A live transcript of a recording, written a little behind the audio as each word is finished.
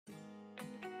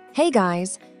Hey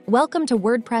guys, welcome to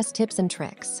WordPress Tips and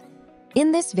Tricks.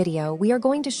 In this video, we are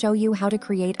going to show you how to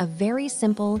create a very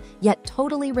simple yet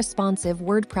totally responsive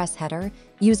WordPress header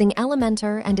using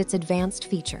Elementor and its advanced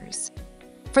features.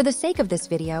 For the sake of this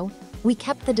video, we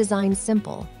kept the design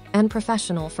simple and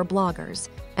professional for bloggers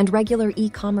and regular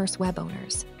e-commerce web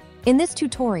owners. In this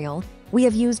tutorial, we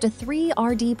have used a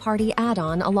 3RD Party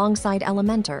add-on alongside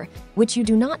Elementor, which you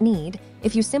do not need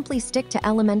if you simply stick to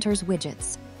Elementor's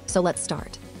widgets. So let's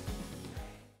start.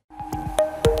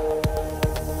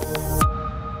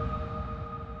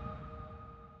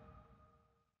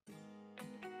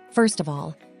 First of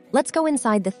all, let's go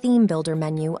inside the Theme Builder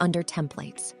menu under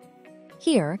Templates.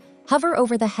 Here, hover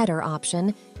over the Header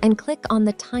option and click on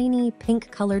the tiny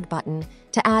pink-colored button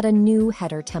to add a new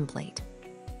header template.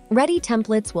 Ready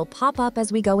templates will pop up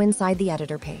as we go inside the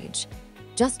editor page.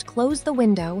 Just close the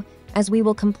window as we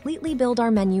will completely build our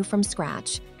menu from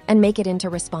scratch and make it into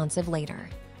responsive later.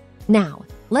 Now,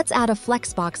 let's add a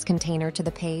Flexbox container to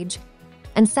the page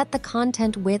and set the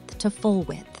content width to full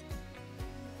width.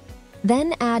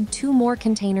 Then add 2 more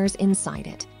containers inside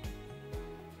it,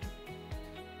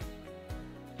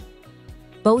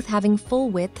 both having full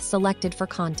width selected for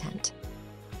content.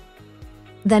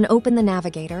 Then open the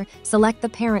navigator, select the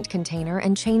parent container,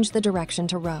 and change the direction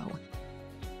to row.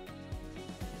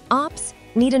 Ops,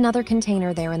 need another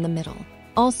container there in the middle.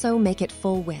 Also make it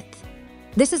full width.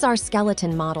 This is our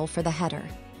skeleton model for the header.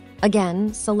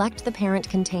 Again, select the parent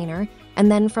container,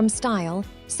 and then from Style,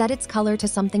 set its color to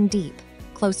something deep,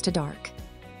 close to dark.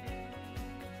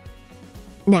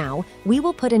 Now, we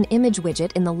will put an image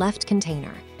widget in the left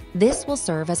container. This will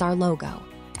serve as our logo.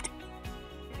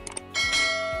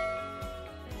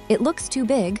 It looks too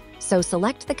big, so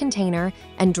select the container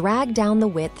and drag down the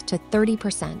width to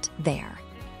 30% there.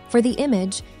 For the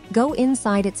image, go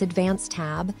inside its Advanced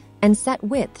tab and set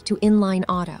width to Inline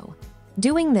Auto.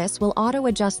 Doing this will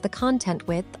auto-adjust the content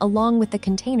width along with the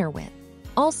container width.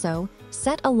 Also,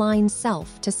 set Align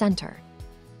Self to center.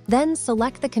 Then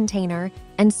select the container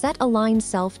and set Align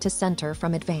Self to center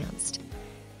from Advanced.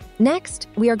 Next,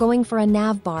 we are going for a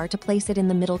nav bar to place it in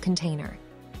the middle container.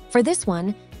 For this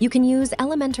one, you can use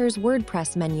Elementor's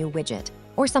WordPress menu widget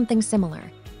or something similar.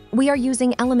 We are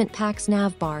using Element Pack's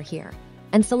nav bar here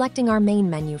and selecting our main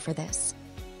menu for this.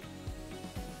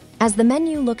 As the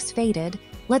menu looks faded,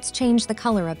 let's change the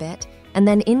color a bit and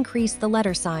then increase the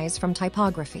letter size from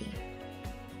typography.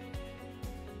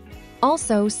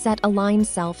 Also, set Align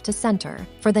Self to center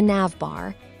for the nav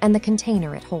bar and the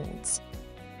container it holds.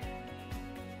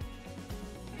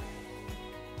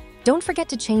 Don't forget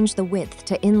to change the width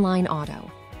to Inline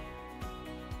Auto.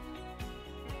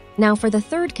 Now for the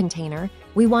third container,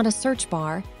 we want a search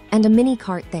bar and a mini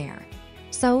cart there.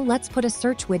 So let's put a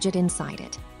search widget inside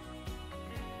it.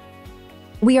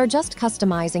 We are just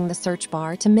customizing the search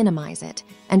bar to minimize it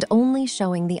and only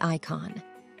showing the icon.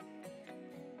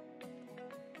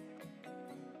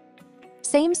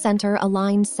 Same center,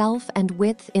 Align Self and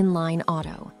Width Inline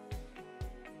Auto.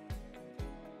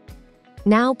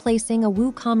 Now placing a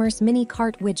WooCommerce mini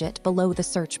cart widget below the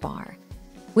search bar.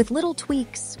 With little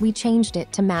tweaks, we changed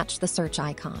it to match the search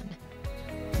icon.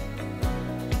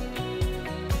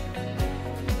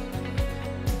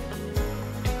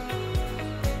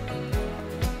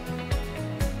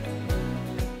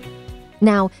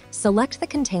 Now, select the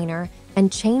container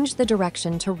and change the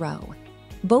direction to row.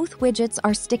 Both widgets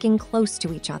are sticking close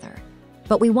to each other,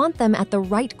 but we want them at the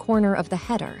right corner of the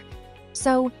header.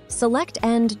 So, select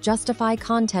End Justify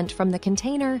Content from the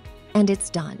container, and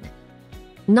it's done.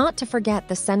 Not to forget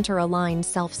the Center Align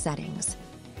Self settings.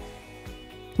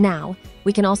 Now,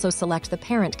 we can also select the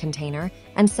parent container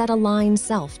and set Align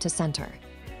Self to center.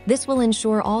 This will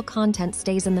ensure all content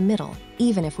stays in the middle,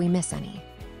 even if we miss any.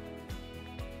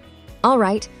 All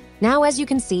right. Now, as you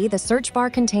can see, the search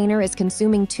bar container is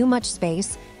consuming too much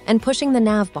space and pushing the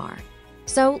nav bar.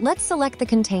 So let's select the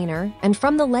container, and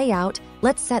from the layout,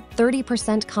 let's set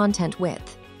 30% content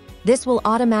width. This will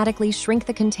automatically shrink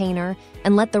the container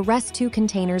and let the rest 2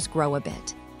 containers grow a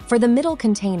bit. For the middle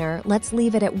container, let's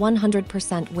leave it at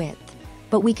 100% width,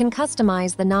 but we can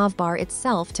customize the nav bar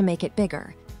itself to make it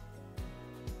bigger.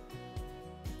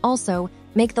 Also,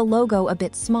 make the logo a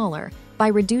bit smaller by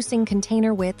reducing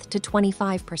container width to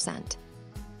 25%.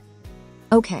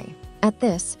 Okay, at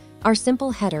this, our simple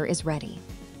header is ready.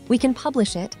 We can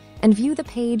publish it and view the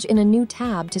page in a new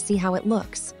tab to see how it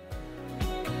looks.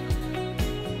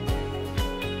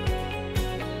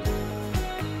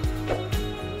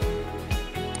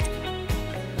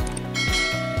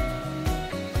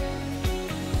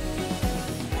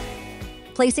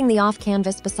 Placing the off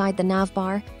canvas beside the nav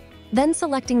bar, then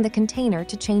selecting the container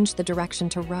to change the direction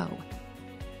to row.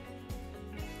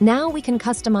 Now we can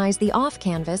customize the off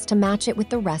canvas to match it with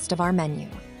the rest of our menu.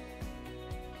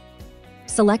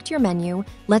 Select your menu,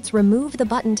 let's remove the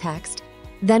button text,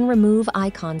 then remove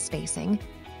icon spacing.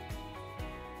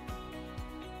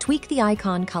 Tweak the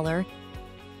icon color,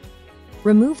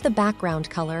 remove the background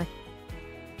color,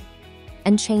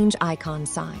 and change icon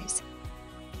size.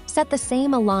 Set the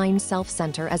same align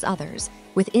self-center as others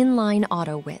with inline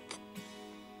auto width.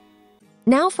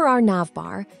 Now for our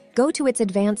navbar, go to its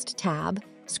advanced tab,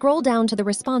 scroll down to the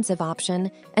responsive option,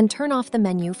 and turn off the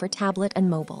menu for tablet and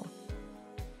mobile.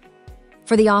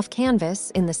 For the off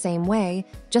canvas, in the same way,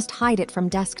 just hide it from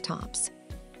desktops.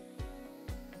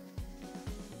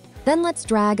 Then let's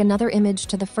drag another image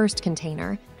to the first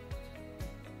container.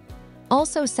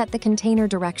 Also set the container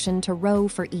direction to row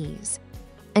for ease.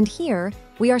 And here,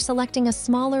 we are selecting a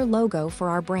smaller logo for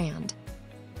our brand.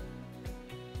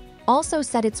 Also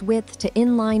set its width to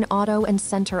inline auto and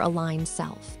center align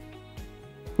self.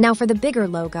 Now for the bigger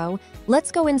logo,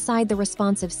 let's go inside the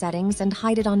responsive settings and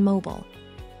hide it on mobile.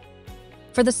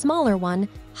 For the smaller one,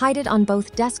 hide it on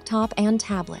both desktop and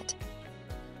tablet.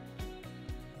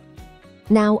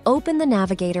 Now open the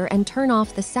navigator and turn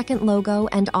off the second logo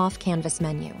and off canvas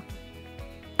menu.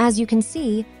 As you can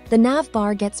see, the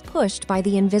navbar gets pushed by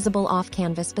the invisible off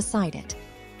canvas beside it.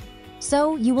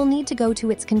 So you will need to go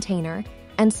to its container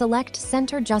and select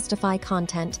Center Justify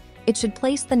Content. It should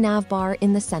place the navbar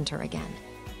in the center again.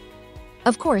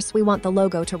 Of course, we want the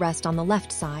logo to rest on the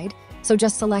left side, so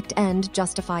just select End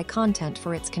Justify Content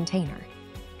for its container.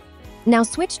 Now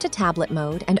switch to tablet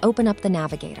mode and open up the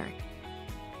navigator.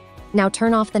 Now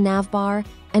turn off the navbar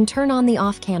and turn on the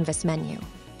off-canvas menu.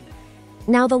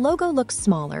 Now the logo looks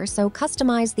smaller, so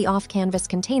customize the off-canvas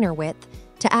container width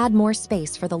to add more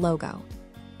space for the logo.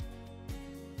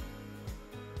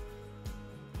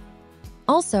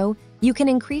 Also, you can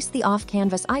increase the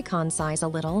off-canvas icon size a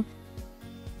little.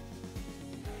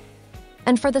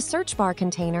 And for the search bar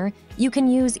container, you can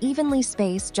use evenly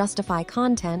spaced Justify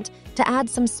Content to add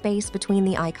some space between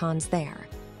the icons there.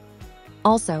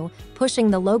 Also,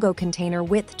 pushing the logo container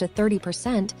width to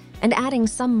 30% and adding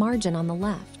some margin on the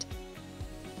left.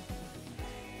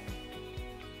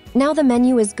 Now the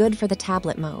menu is good for the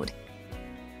tablet mode.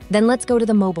 Then let's go to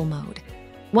the mobile mode.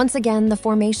 Once again, the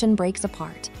formation breaks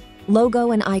apart.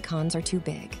 Logo and icons are too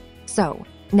big. So,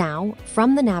 now,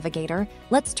 from the navigator,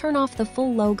 let's turn off the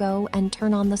full logo and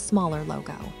turn on the smaller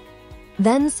logo.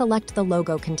 Then select the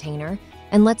logo container,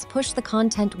 and let's push the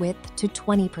content width to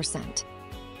 20%.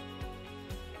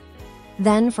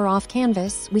 Then for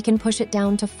off-canvas, we can push it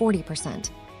down to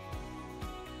 40%.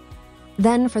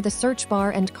 Then for the search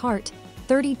bar and cart,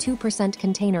 32%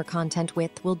 container content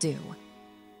width will do.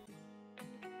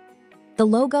 The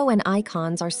logo and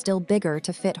icons are still bigger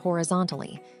to fit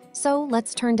horizontally, so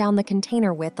let's turn down the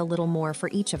container width a little more for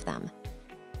each of them.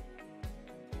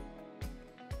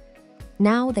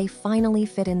 Now they finally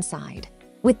fit inside.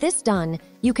 With this done,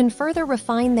 you can further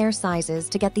refine their sizes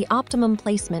to get the optimum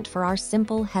placement for our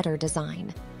simple header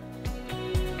design.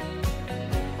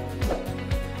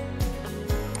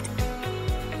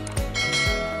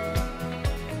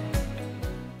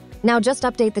 Now just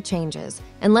update the changes,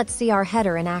 and let's see our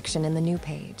header in action in the new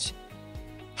page.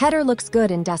 Header looks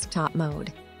good in desktop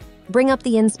mode. Bring up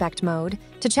the inspect mode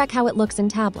to check how it looks in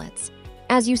tablets.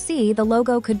 As you see, the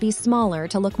logo could be smaller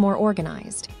to look more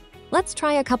organized. Let's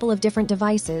try a couple of different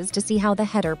devices to see how the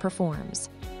header performs.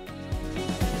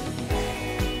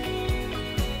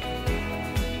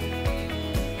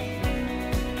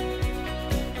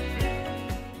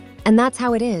 And that's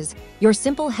how it is. Your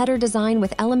simple header design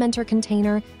with Elementor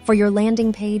Container for your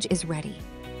landing page is ready.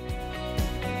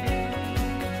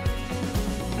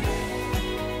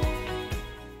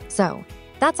 So,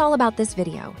 that's all about this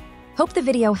video. Hope the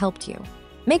video helped you.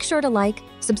 Make sure to like,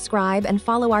 subscribe, and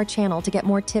follow our channel to get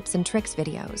more tips and tricks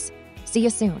videos. See you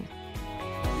soon.